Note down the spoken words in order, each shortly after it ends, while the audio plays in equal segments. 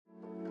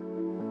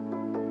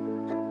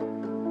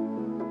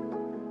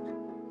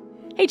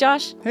Hey,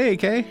 Josh. Hey,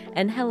 Kay.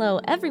 And hello,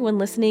 everyone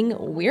listening.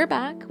 We're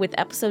back with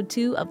episode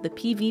 2 of the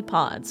PV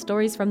Pod,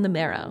 Stories from the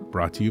Marrow.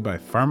 Brought to you by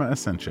Pharma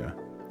Essentia.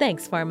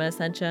 Thanks, Pharma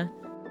Essentia.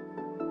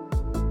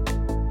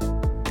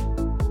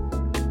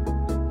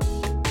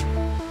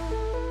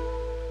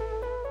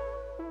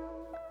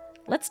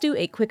 Let's do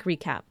a quick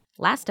recap.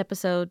 Last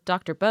episode,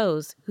 Dr.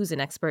 Bose, who's an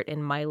expert in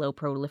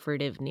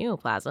myeloproliferative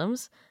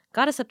neoplasms,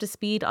 got us up to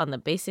speed on the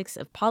basics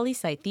of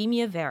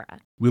Polycythemia vera.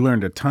 We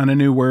learned a ton of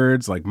new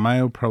words like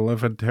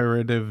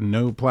myeloproliferative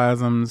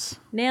neoplasms.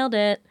 Nailed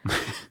it.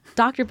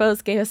 Dr.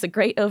 Bose gave us a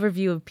great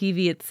overview of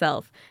PV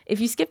itself. If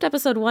you skipped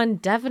episode 1,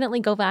 definitely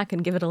go back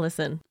and give it a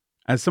listen.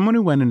 As someone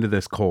who went into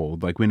this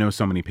cold, like we know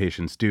so many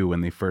patients do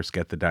when they first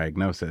get the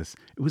diagnosis,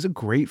 it was a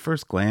great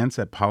first glance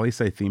at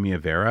Polycythemia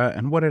vera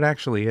and what it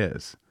actually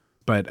is.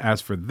 But as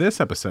for this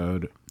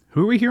episode,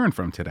 who are we hearing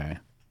from today?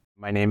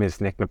 My name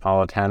is Nick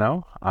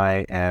Napolitano.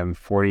 I am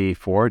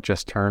 44,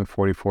 just turned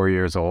 44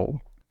 years old.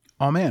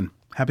 Oh man,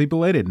 happy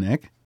belated,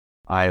 Nick.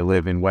 I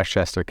live in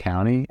Westchester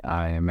County.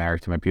 I am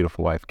married to my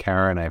beautiful wife,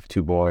 Karen. I have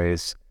 2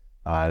 boys,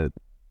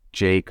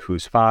 Jake,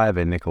 who's 5,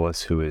 and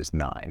Nicholas, who is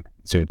 9,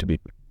 soon to be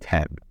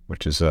 10,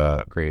 which is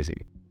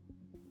crazy.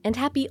 And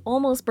happy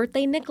almost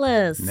birthday,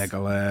 Nicholas.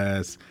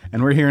 Nicholas.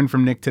 And we're hearing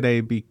from Nick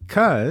today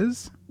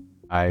because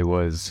I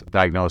was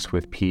diagnosed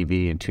with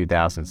PV in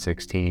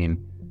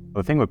 2016.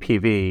 The thing with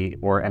PV,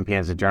 or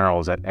MPNs in general,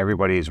 is that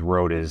everybody's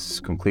road is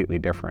completely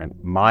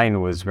different.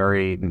 Mine was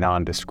very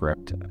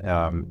nondescript.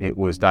 It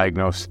was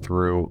diagnosed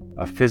through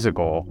a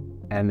physical,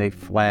 and they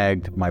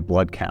flagged my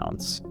blood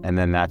counts. And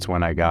then that's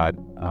when I got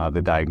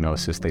the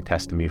diagnosis. They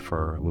tested me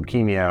for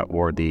leukemia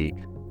or the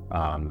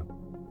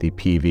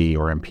PV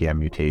or MPN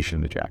mutation,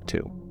 the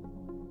JAK2.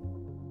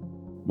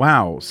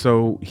 Wow,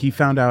 so he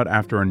found out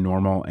after a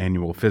normal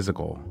annual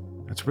physical.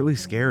 That's really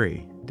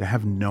scary. To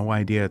have no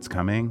idea it's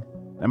coming,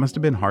 that must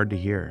have been hard to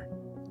hear.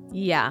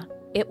 Yeah,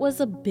 it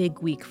was a big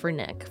week for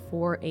Nick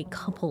for a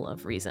couple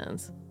of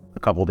reasons. A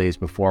couple days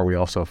before, we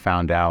also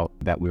found out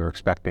that we were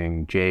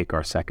expecting Jake,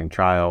 our second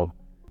child.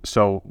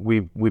 So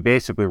we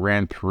basically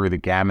ran through the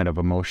gamut of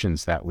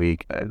emotions that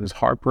week. It was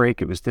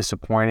heartbreak. It was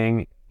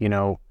disappointing. You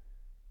know,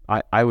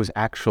 I was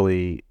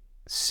actually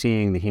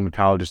seeing the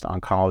hematologist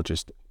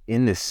oncologist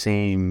in the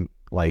same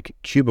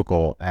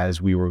cubicle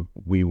as we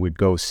would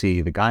go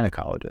see the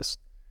gynecologist.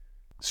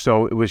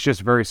 So it was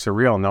just very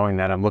surreal knowing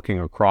that I'm looking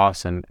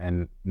across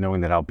and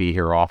knowing that I'll be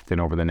here often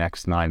over the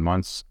next 9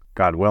 months,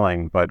 God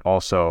willing, but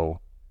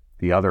also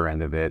the other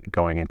end of it,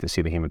 going in to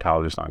see the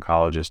hematologist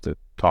oncologist to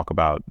talk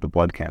about the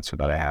blood cancer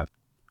that I have.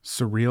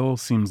 Surreal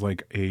seems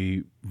like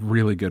a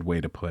really good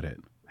way to put it.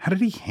 How did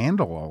he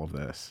handle all of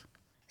this?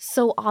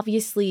 So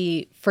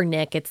obviously for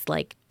Nick, it's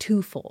like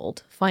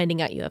twofold,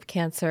 finding out you have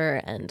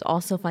cancer and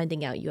also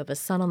finding out you have a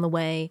son on the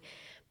way.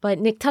 But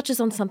Nick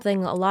touches on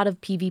something a lot of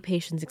PV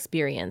patients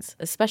experience,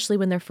 especially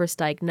when they're first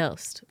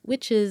diagnosed,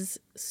 which is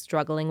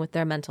struggling with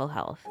their mental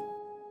health.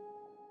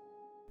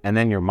 And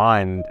then your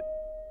mind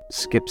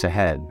skips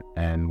ahead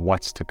and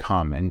what's to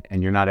come, and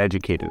you're not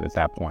educated at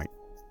that point.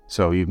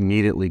 So you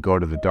immediately go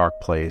to the dark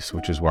place,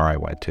 which is where I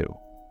went to.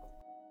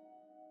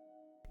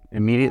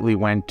 Immediately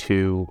went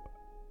to,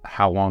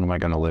 how long am I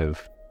going to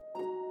live?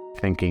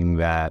 Thinking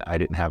that I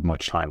didn't have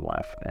much time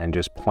left, and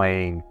just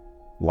playing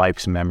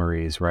life's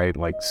memories, right?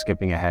 Like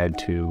skipping ahead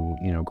to,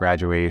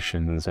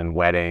 graduations and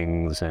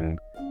weddings and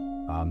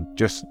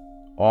just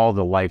all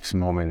the life's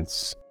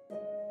moments.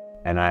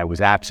 And I was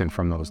absent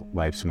from those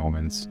life's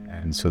moments.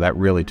 And so that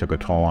really took a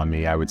toll on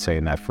me, I would say,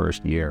 in that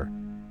first year,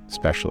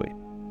 especially.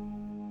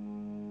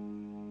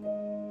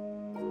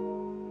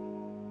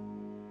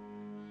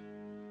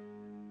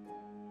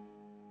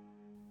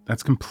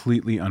 That's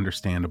completely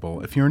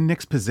understandable. If you're in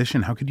Nick's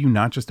position, how could you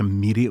not just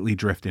immediately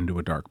drift into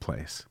a dark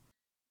place?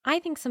 I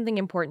think something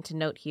important to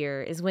note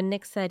here is when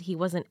Nick said he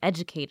wasn't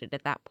educated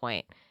at that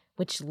point,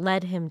 which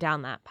led him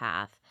down that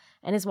path,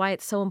 and is why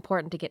it's so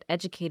important to get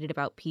educated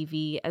about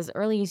PV as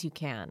early as you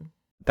can.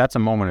 That's a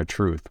moment of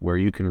truth where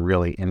you can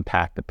really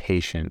impact the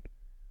patient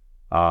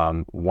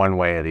one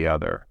way or the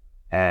other.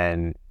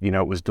 And,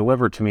 it was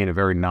delivered to me in a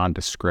very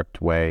nondescript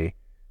way.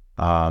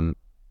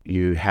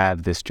 You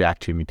have this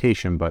JAK2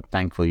 mutation, but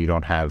thankfully you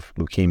don't have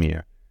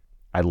leukemia.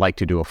 I'd like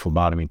to do a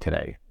phlebotomy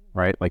today,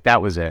 right? Like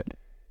that was it.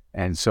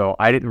 And so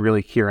I didn't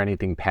really hear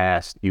anything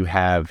past, you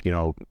have,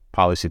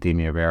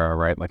 Polycythemia vera,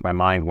 right? Like my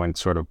mind went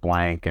sort of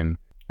blank, and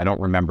I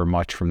don't remember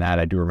much from that.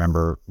 I do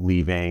remember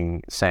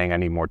leaving, saying I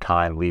need more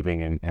time,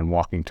 leaving and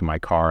walking to my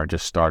car and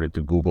just started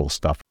to Google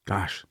stuff.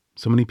 Gosh,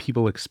 so many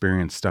people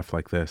experience stuff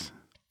like this.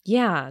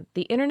 Yeah,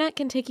 the internet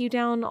can take you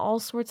down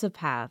all sorts of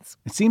paths.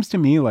 It seems to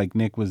me like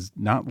Nick was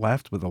not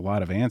left with a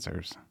lot of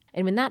answers.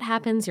 And when that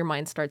happens, your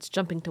mind starts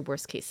jumping to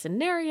worst case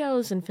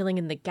scenarios and filling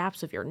in the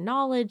gaps of your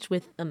knowledge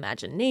with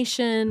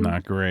imagination.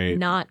 Not great.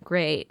 Not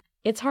great.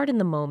 It's hard in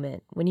the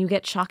moment when you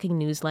get shocking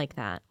news like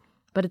that.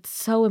 But it's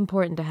so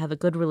important to have a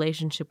good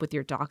relationship with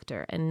your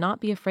doctor and not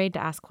be afraid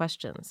to ask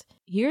questions.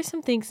 Here are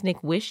some things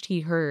Nick wished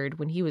he heard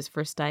when he was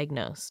first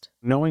diagnosed.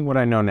 Knowing what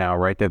I know now,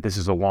 right, that this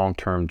is a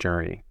long-term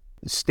journey.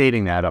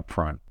 stating that up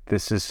front.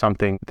 This is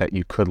something that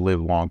you could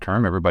live long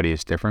term. Everybody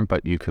is different,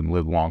 but you can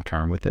live long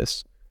term with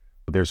this.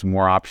 There's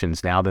more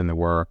options now than there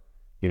were,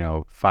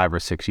 5 or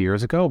 6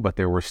 years ago, but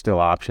there were still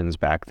options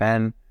back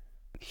then.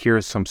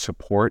 Here's some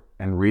support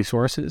and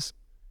resources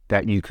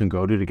that you can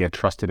go to get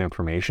trusted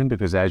information,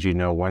 because as you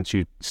know, once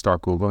you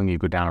start Googling, you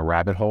go down a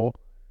rabbit hole,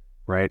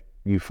 right?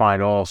 You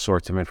find all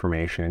sorts of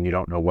information and you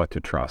don't know what to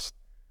trust.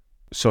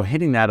 So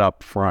hitting that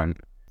up front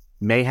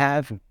may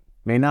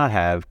not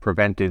have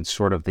prevented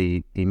sort of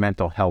the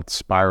mental health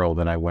spiral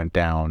that I went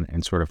down,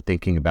 and sort of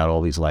thinking about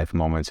all these life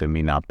moments and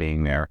me not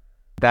being there.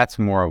 That's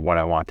more of what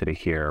I wanted to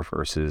hear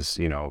versus,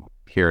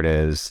 here it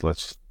is,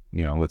 let's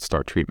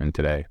start treatment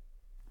today.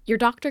 Your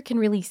doctor can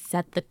really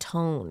set the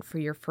tone for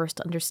your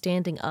first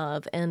understanding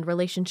of and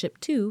relationship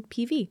to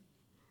PV.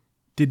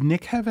 Did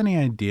Nick have any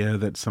idea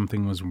that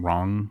something was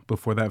wrong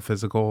before that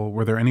physical?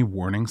 Were there any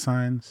warning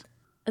signs?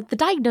 The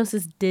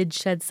diagnosis did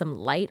shed some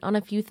light on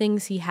a few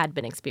things he had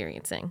been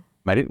experiencing.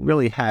 I didn't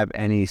really have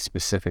any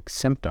specific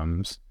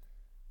symptoms.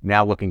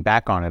 Now looking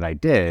back on it, I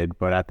did,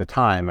 but at the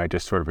time I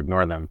just sort of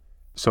ignored them.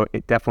 So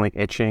it definitely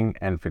itching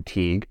and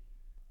fatigue.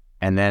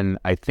 And then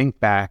I think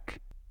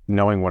back,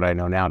 knowing what I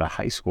know now, to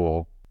high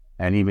school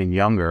and even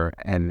younger,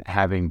 and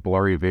having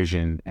blurry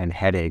vision and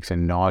headaches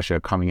and nausea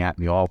coming at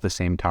me all at the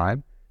same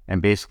time,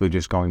 and basically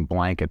just going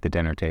blank at the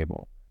dinner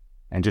table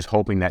and just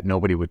hoping that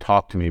nobody would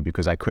talk to me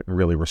because I couldn't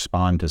really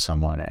respond to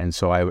someone. And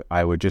so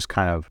I would just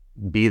kind of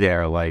be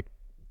there,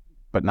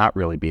 but not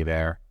really be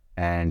there,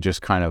 and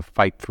just kind of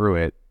fight through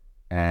it.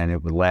 And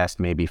it would last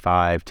maybe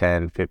 5,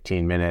 10,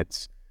 15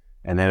 minutes,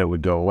 and then it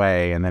would go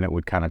away, and then it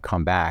would kind of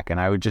come back. And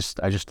I just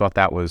thought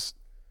that was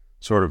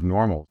sort of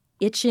normal.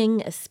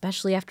 Itching,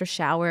 especially after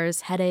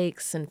showers,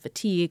 headaches, and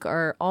fatigue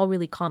are all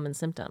really common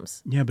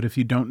symptoms. Yeah, but if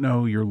you don't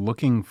know you're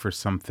looking for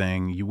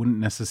something, you wouldn't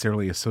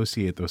necessarily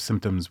associate those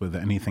symptoms with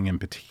anything in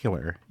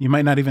particular. You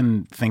might not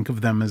even think of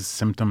them as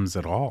symptoms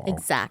at all.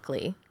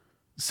 Exactly.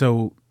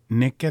 So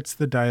Nick gets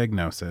the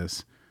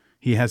diagnosis.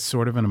 He has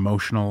sort of an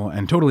emotional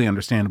and totally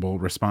understandable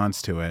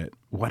response to it.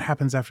 What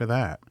happens after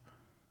that?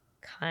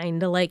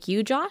 Kinda like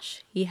you,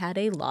 Josh. He had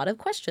a lot of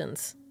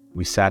questions.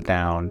 We sat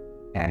down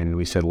and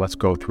we said, let's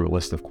go through a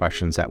list of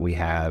questions that we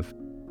have.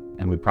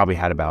 And we probably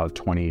had about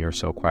 20 or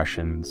so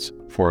questions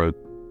for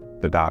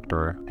the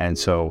doctor. And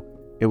so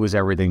it was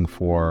everything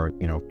for,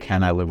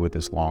 can I live with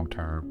this long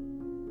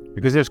term?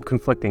 Because there's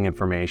conflicting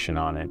information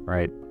on it,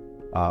 right?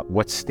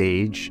 What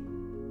stage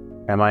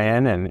am I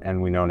in?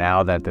 And we know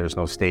now that there's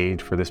no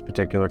stage for this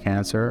particular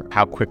cancer.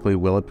 How quickly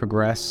will it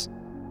progress?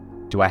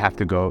 Do I have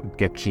to go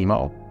get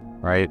chemo,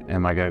 right?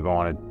 Am I going to go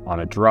on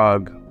a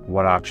drug?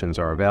 What options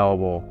are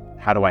available?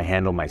 How do I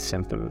handle my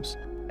symptoms?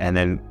 And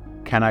then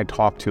can I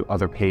talk to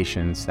other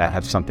patients that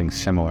have something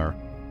similar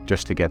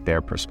just to get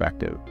their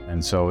perspective?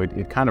 And so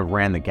it kind of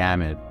ran the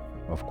gamut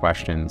of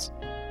questions.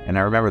 And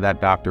I remember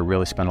that doctor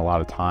really spent a lot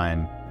of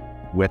time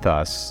with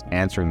us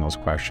answering those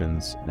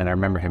questions. And I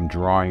remember him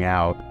drawing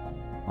out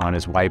on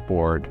his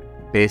whiteboard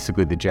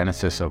basically the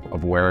genesis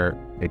of where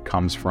it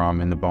comes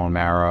from in the bone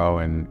marrow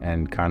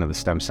and kind of the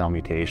stem cell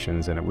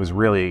mutations. And it was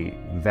really,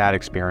 that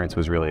experience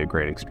was really a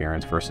great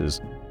experience versus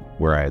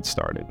where I had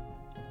started.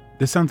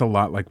 This sounds a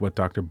lot like what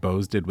Dr.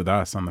 Bose did with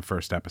us on the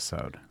first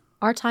episode.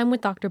 Our time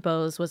with Dr.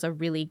 Bose was a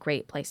really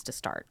great place to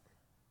start.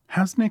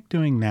 How's Nick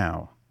doing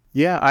now?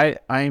 Yeah,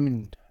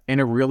 I'm in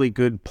a really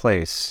good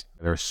place.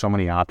 There are so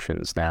many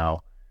options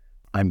now.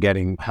 I'm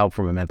getting help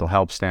from a mental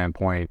health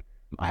standpoint.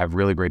 I have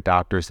really great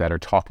doctors that are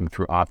talking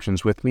through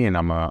options with me, and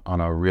I'm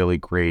on a really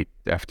great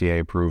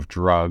FDA-approved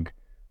drug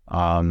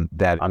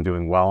that I'm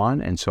doing well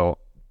on. And so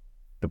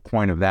the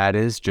point of that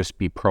is just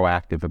be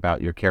proactive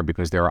about your care,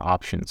 because there are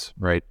options,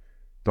 right?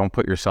 Don't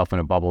put yourself in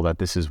a bubble that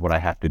this is what I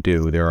have to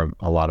do. There are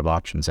a lot of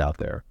options out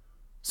there.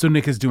 So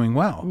Nick is doing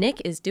well. Nick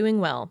is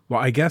doing well. Well,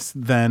 I guess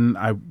then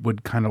I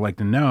would kind of like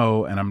to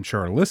know, and I'm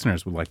sure our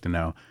listeners would like to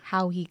know,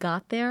 how he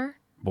got there?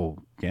 Well,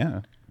 yeah.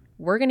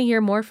 We're going to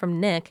hear more from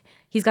Nick.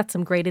 He's got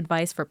some great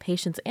advice for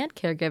patients and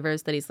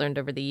caregivers that he's learned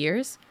over the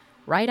years,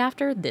 right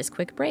after this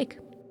quick break.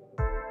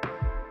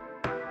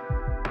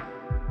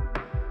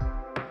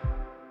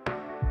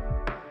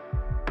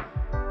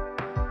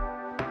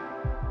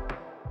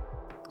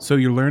 So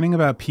you're learning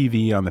about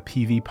PV on the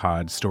PV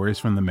Pod, Stories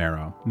from the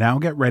Marrow. Now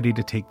get ready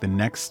to take the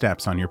next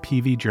steps on your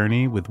PV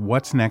journey with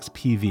What's Next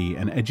PV,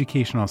 an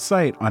educational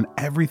site on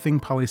everything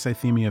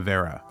polycythemia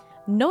vera.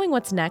 Knowing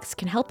what's next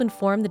can help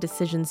inform the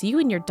decisions you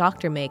and your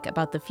doctor make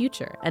about the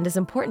future and is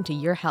important to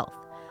your health.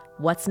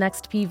 What's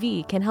Next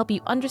PV can help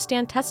you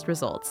understand test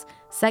results,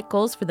 set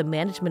goals for the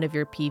management of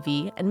your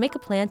PV, and make a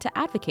plan to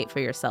advocate for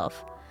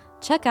yourself.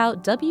 Check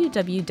out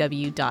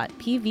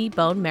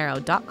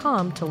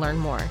www.pvbonemarrow.com to learn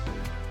more.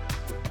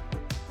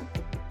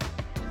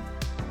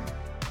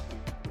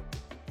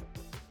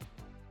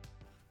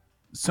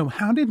 So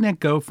how did Nick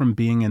go from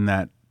being in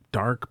that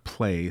dark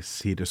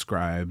place he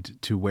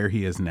described to where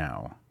he is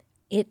now?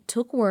 It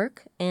took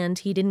work, and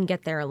he didn't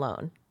get there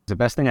alone. The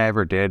best thing I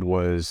ever did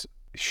was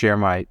share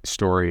my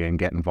story and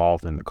get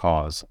involved in the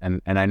cause.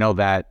 And I know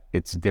that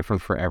it's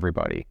different for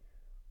everybody,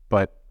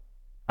 but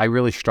I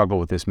really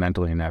struggled with this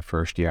mentally in that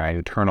first year. I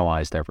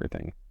internalized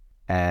everything.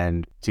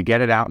 And to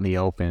get it out in the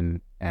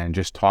open and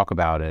just talk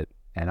about it,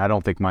 and I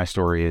don't think my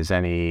story is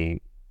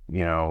any,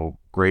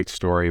 great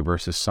story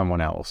versus someone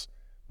else,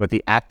 but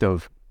the act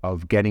of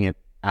getting it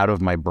out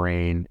of my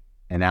brain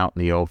and out in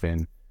the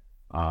open,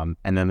 and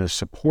then the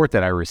support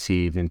that I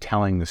received in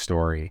telling the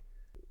story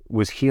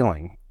was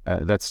healing.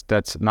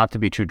 That's not to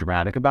be too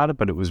dramatic about it,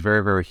 but it was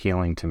very, very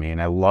healing to me,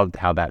 and I loved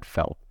how that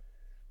felt.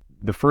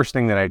 The first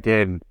thing that I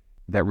did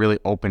that really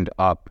opened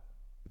up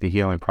the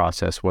healing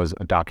process was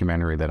a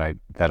documentary that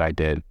I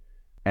did,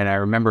 and I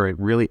remember it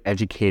really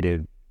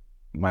educated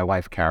my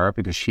wife, Kara,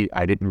 because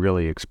I didn't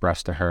really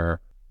express to her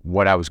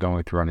what I was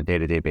going through on a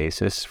day-to-day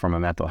basis from a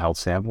mental health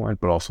standpoint,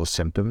 but also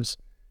symptoms.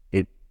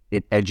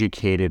 It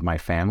educated my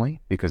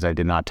family because I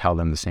did not tell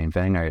them the same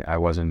thing. I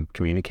wasn't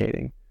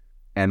communicating,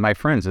 and my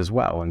friends as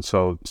well. And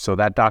so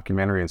that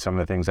documentary and some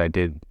of the things I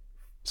did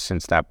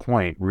since that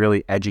point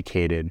really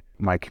educated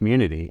my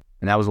community.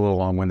 And that was a little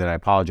long-winded. I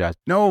apologize.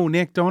 No,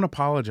 Nick, don't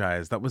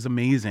apologize. That was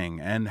amazing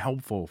and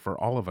helpful for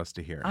all of us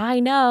to hear. I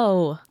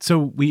know. So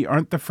we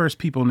aren't the first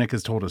people Nick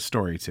has told a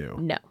story to.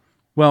 No.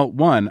 Well,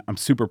 one, I'm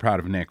super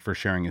proud of Nick for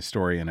sharing his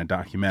story in a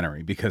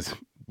documentary because,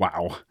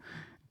 wow.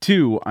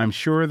 Two, I'm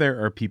sure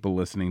there are people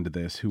listening to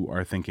this who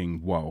are thinking,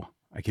 whoa,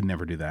 I could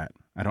never do that.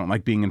 I don't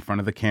like being in front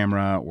of the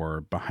camera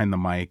or behind the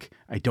mic.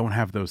 I don't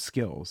have those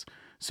skills.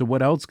 So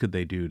what else could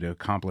they do to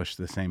accomplish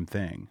the same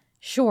thing?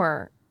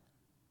 Sure.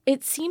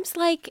 It seems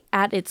like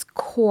at its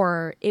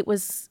core, it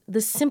was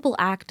the simple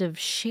act of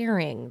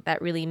sharing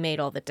that really made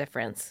all the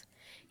difference.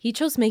 He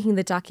chose making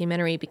the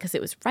documentary because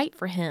it was right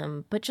for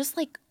him, but just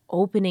like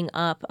opening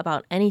up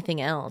about anything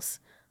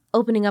else,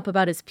 opening up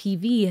about his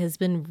PV has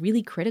been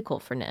really critical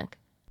for Nick.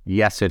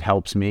 Yes, it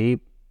helps me,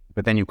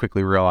 but then you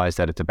quickly realize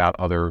that it's about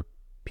other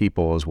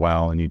people as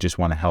well, and you just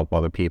want to help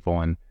other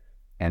people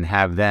and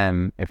have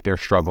them, if they're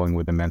struggling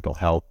with the mental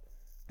health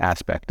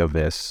aspect of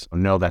this,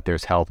 know that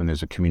there's help and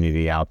there's a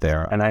community out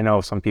there. And I know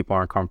some people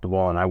aren't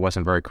comfortable, and I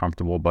wasn't very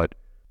comfortable, but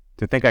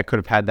to think I could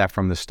have had that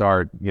from the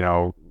start,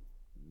 it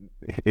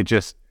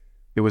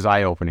was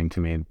eye-opening to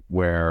me,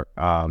 where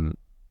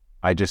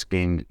I just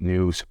gained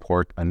new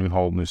support, a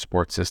whole new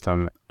support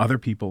system. Other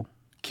people,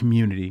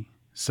 community,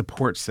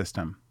 support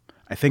system.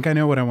 I think I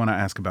know what I want to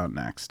ask about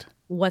next.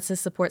 What's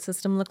his support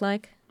system look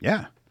like?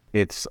 Yeah.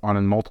 It's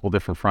on multiple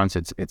different fronts.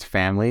 It's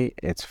family,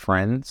 it's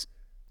friends.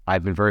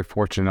 I've been very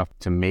fortunate enough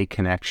to make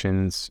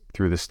connections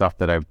through the stuff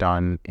that I've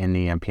done in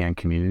the MPN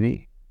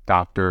community,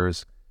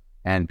 doctors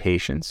and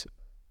patients.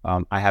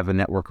 I have a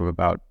network of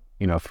about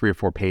 3 or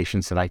 4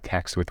 patients that I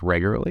text with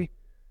regularly.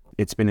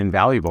 It's been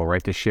invaluable,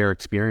 right, to share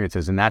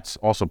experiences. And that's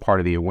also part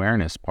of the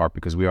awareness part,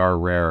 because we are a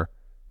rare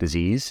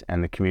disease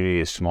and the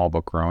community is small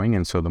but growing.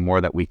 And so the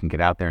more that we can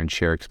get out there and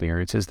share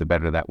experiences, the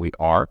better that we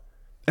are.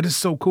 It is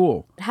so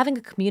cool. Having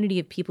a community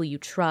of people you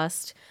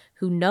trust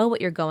who know what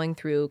you're going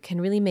through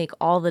can really make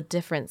all the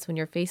difference when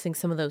you're facing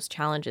some of those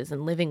challenges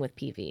and living with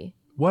PV.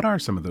 What are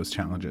some of those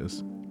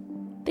challenges?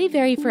 They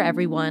vary for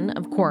everyone,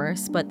 of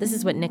course, but this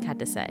is what Nick had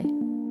to say.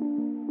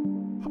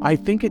 I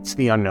think it's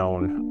the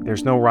unknown.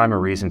 There's no rhyme or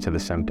reason to the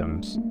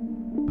symptoms.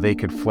 They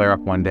could flare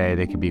up one day,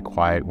 they could be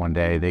quiet one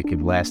day, they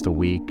could last a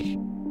week,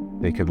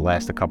 they could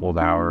last a couple of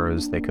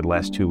hours, they could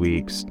last 2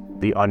 weeks.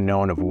 The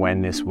unknown of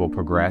when this will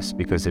progress,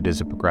 because it is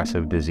a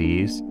progressive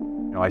disease,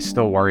 I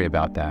still worry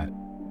about that.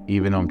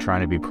 Even though I'm trying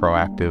to be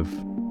proactive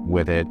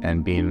with it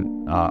and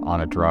being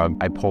on a drug,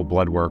 I pulled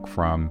blood work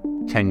from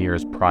 10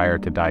 years prior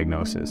to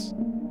diagnosis.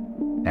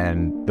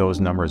 And those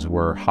numbers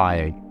were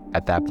high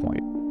at that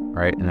point,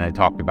 right? And I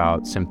talked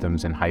about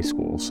symptoms in high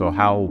school. So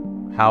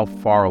how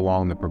far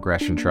along the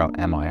progression trail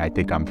am I? I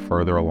think I'm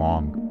further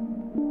along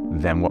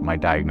than what my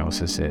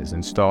diagnosis is.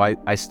 And so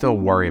I still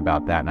worry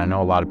about that. And I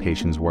know a lot of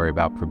patients worry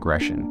about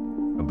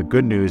progression. But the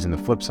good news and the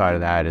flip side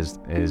of that is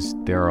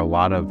there are a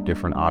lot of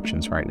different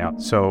options right now.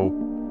 So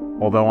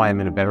although I am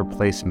in a better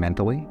place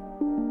mentally,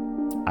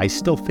 I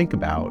still think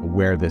about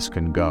where this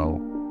can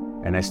go.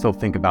 And I still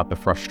think about the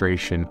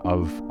frustration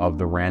of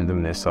the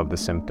randomness of the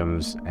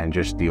symptoms and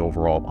just the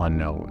overall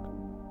unknown.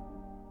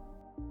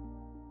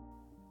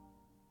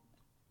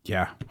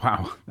 Yeah,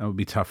 wow, that would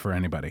be tough for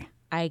anybody.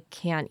 I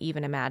can't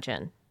even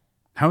imagine.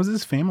 How has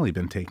his family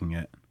been taking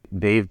it?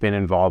 They've been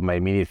involved. My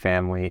immediate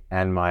family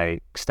and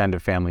my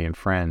extended family and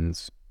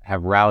friends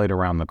have rallied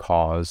around the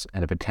cause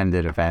and have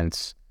attended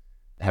events,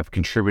 have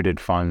contributed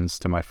funds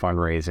to my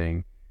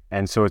fundraising.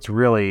 And so it's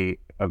really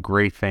a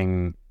great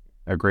thing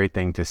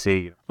to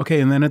see.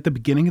 Okay, and then at the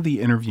beginning of the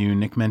interview,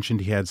 Nick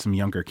mentioned he had some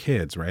younger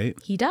kids, right?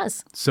 He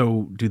does.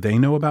 So do they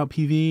know about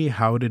PV?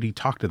 How did he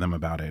talk to them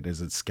about it?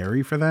 Is it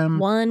scary for them?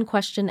 One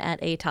question at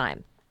a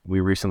time. We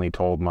recently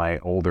told my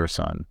older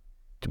son.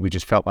 We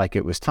just felt like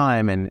it was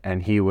time,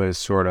 and he was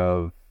sort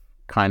of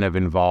kind of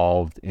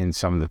involved in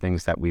some of the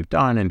things that we've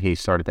done, and he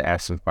started to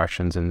ask some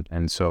questions,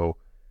 and so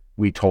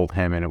we told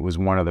him, and it was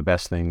one of the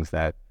best things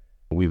that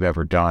we've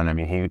ever done. I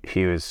mean,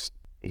 he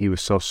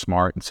was so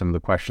smart in some of the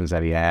questions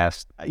that he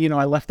asked. I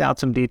left out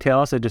some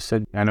details. I just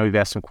said, I know you've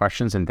asked some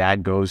questions, and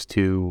Dad goes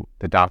to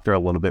the doctor a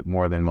little bit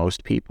more than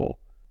most people.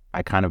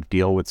 I kind of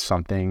deal with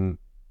something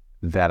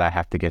that I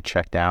have to get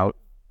checked out.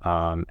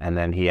 And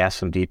then he asked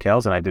some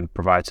details, and I did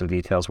provide some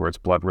details where it's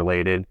blood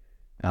related.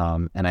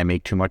 And I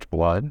make too much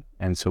blood.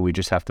 And so we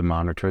just have to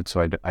monitor it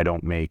so I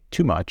don't make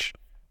too much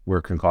where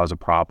it can cause a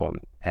problem.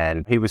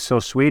 And he was so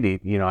sweet.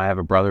 I have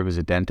a brother who's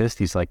a dentist.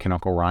 He's like, can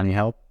Uncle Ronnie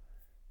help?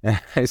 And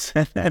I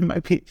said, that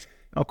might be,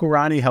 Uncle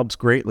Ronnie helps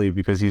greatly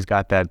because he's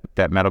got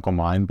that medical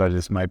mind, but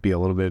this might be a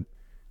little bit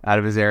out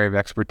of his area of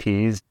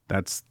expertise.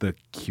 That's the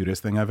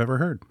cutest thing I've ever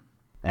heard.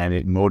 And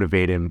it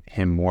motivated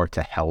him more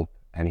to help.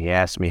 And he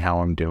asked me how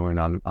I'm doing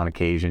on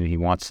occasion. He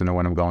wants to know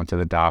when I'm going to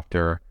the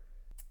doctor.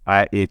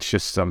 It's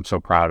just, I'm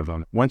so proud of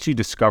him. Once you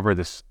discover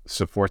this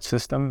support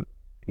system,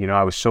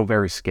 I was so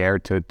very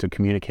scared to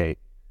communicate.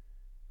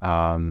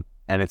 And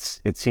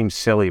it seems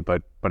silly,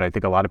 but I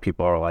think a lot of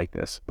people are like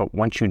this. But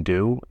once you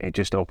do, it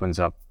just opens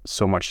up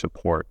so much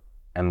support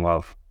and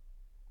love.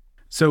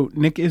 So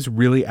Nick is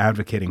really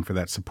advocating for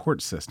that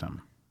support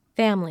system.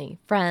 Family,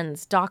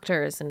 friends,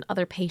 doctors, and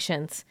other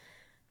patients.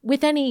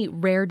 With any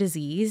rare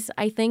disease,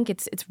 I think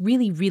it's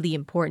really, really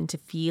important to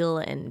feel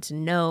and to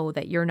know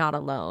that you're not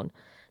alone.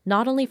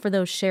 Not only for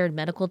those shared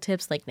medical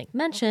tips like Nick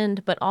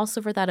mentioned, but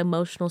also for that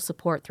emotional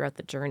support throughout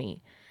the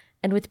journey.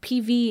 And with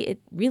PV,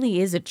 it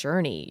really is a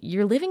journey.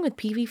 You're living with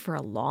PV for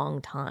a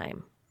long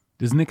time.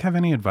 Does Nick have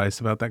any advice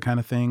about that kind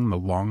of thing, the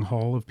long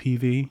haul of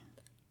PV?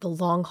 The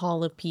long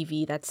haul of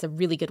PV, that's a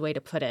really good way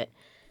to put it.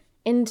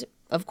 And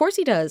of course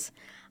he does.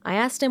 I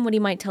asked him what he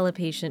might tell a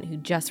patient who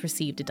just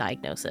received a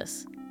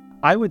diagnosis.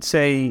 I would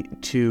say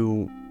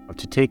to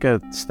take a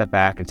step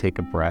back and take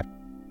a breath.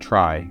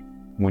 Try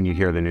when you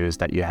hear the news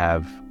that you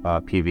have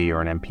PV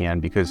or an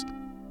MPN, because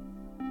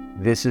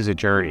this is a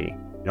journey.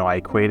 I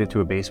equate it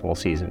to a baseball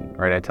season,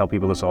 right? I tell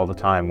people this all the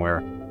time,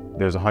 where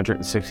there's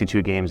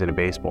 162 games in a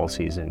baseball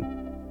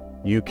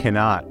season. You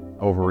cannot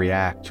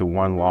overreact to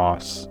one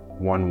loss,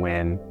 one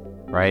win,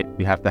 right?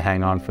 You have to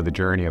hang on for the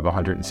journey of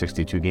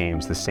 162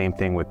 games. The same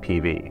thing with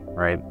PV,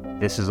 right?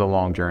 This is a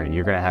long journey.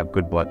 You're going to have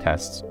good blood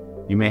tests.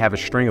 You may have a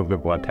string of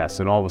good blood tests,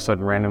 and all of a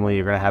sudden, randomly,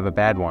 you're going to have a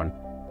bad one,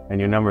 and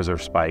your numbers are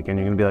spike, and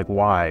you're going to be like,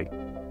 why?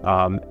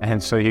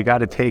 And so you got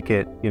to take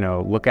it,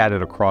 look at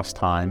it across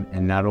time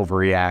and not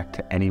overreact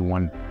to any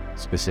one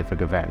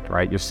specific event,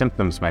 right? Your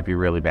symptoms might be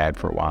really bad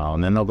for a while,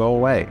 and then they'll go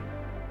away,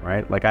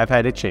 right? Like I've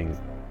had itching,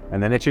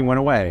 and then itching went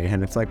away,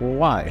 and it's like, well,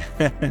 why?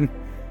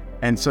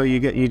 And so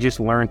you just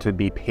learn to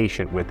be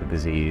patient with the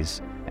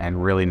disease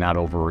and really not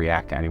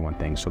overreact to any one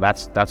thing. So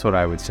that's what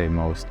I would say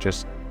most.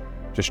 Just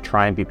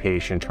try and be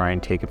patient, try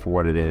and take it for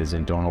what it is,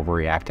 and don't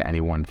overreact to any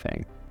one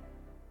thing.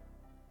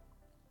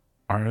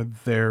 Are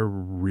there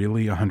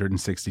really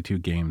 162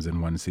 games in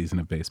one season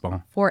of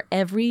baseball? For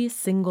every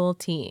single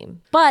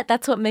team. But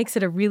that's what makes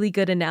it a really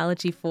good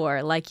analogy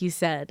for, like you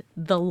said,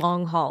 the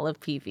long haul of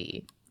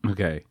PV.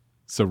 Okay,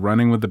 so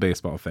running with the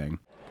baseball thing.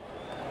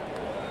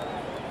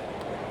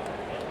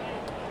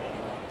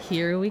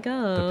 Here we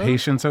go. The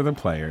patients are the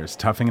players,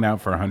 toughing it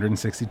out for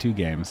 162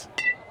 games.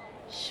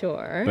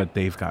 Sure. But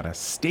they've got a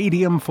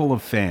stadium full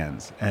of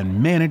fans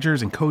and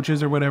managers and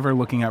coaches or whatever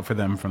looking out for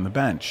them from the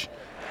bench.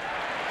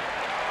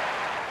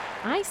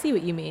 I see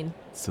what you mean.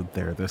 So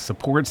they're the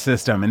support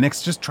system, and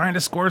Nick's just trying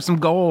to score some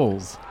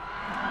goals.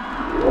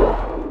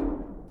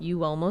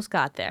 You almost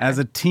got there. As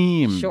a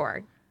team.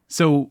 Sure.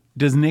 So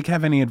does Nick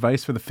have any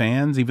advice for the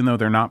fans? Even though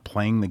they're not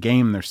playing the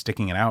game, they're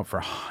sticking it out for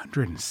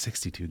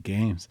 162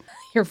 games.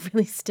 You're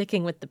really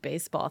sticking with the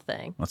baseball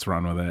thing. Let's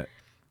run with it.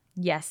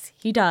 Yes,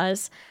 he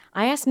does.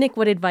 I asked Nick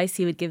what advice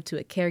he would give to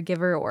a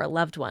caregiver or a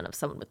loved one of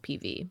someone with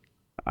PV.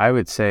 I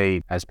would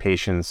say, as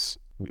patients,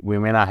 we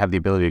may not have the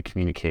ability to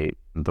communicate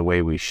the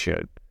way we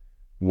should,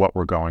 what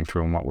we're going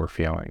through and what we're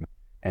feeling.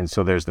 And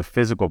so there's the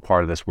physical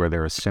part of this where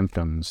there are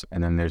symptoms,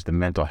 and then there's the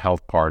mental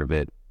health part of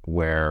it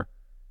where,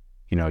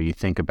 you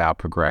think about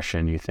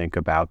progression, you think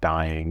about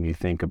dying, you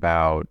think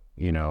about,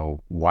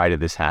 why did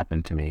this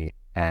happen to me?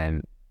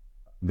 And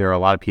there are a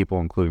lot of people,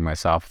 including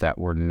myself, that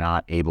were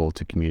not able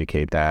to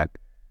communicate that.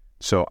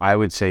 So I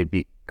would say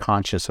be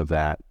conscious of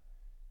that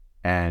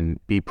and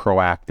be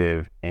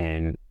proactive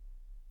in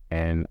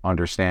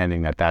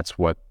understanding that that's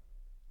what,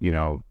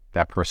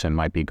 that person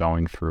might be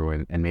going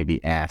through, and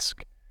maybe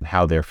ask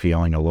how they're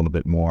feeling a little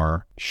bit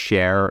more.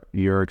 Share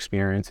your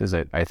experiences.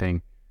 I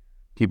think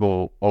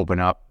people open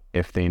up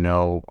if they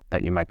know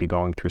that you might be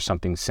going through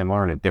something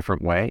similar in a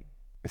different way.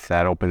 If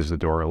that opens the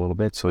door a little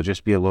bit. So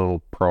just be a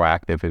little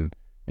proactive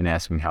in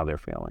asking how they're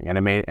feeling.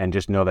 And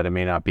just know that it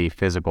may not be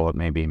physical, it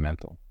may be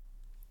mental.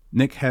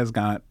 Nick has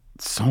got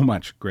so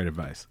much great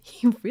advice.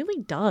 He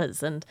really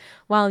does. And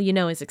while,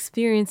 his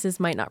experiences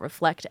might not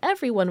reflect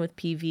everyone with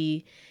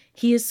PV,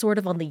 he is sort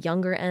of on the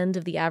younger end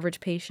of the average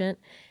patient.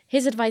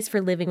 His advice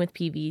for living with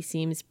PV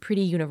seems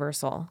pretty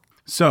universal.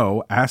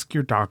 So ask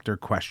your doctor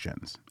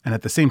questions. And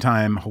at the same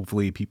time,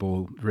 hopefully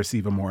people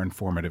receive a more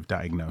informative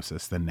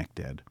diagnosis than Nick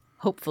did.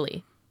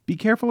 Hopefully. Be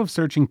careful of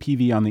searching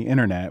PV on the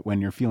internet when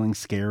you're feeling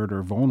scared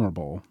or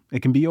vulnerable.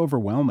 It can be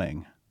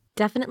overwhelming.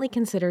 Definitely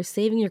consider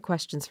saving your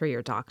questions for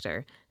your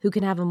doctor, who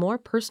can have a more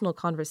personal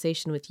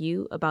conversation with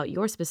you about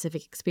your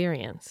specific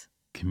experience.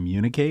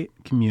 Communicate,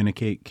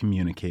 communicate,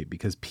 communicate,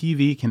 because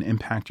PV can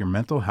impact your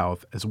mental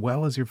health as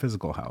well as your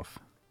physical health.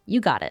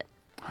 You got it.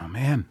 Oh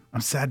man,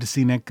 I'm sad to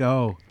see Nick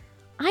go.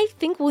 I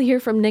think we'll hear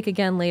from Nick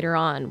again later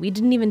on. We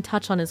didn't even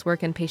touch on his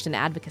work in patient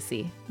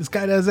advocacy. This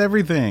guy does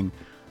everything.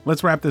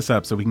 Let's wrap this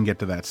up so we can get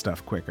to that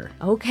stuff quicker.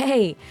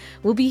 Okay,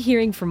 we'll be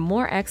hearing from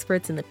more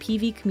experts in the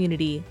PV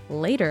community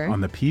later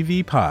on the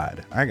PV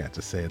Pod. I got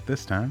to say it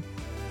this time.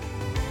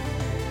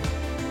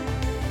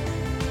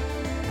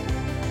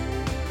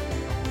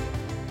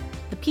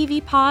 The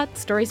PV Pod,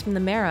 Stories from the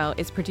Marrow,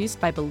 is produced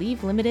by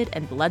Believe Limited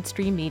and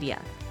Bloodstream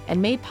Media,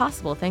 and made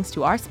possible thanks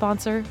to our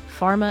sponsor,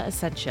 Pharma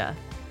Essentia.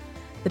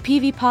 The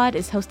PV Pod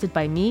is hosted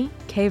by me,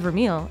 Kay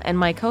Vermeil, and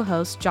my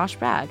co-host, Josh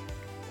Bragg.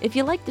 If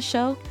you like the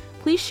show,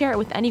 please share it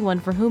with anyone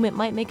for whom it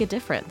might make a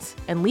difference,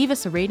 and leave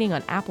us a rating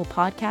on Apple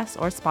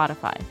Podcasts or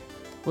Spotify.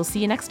 We'll see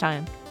you next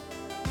time.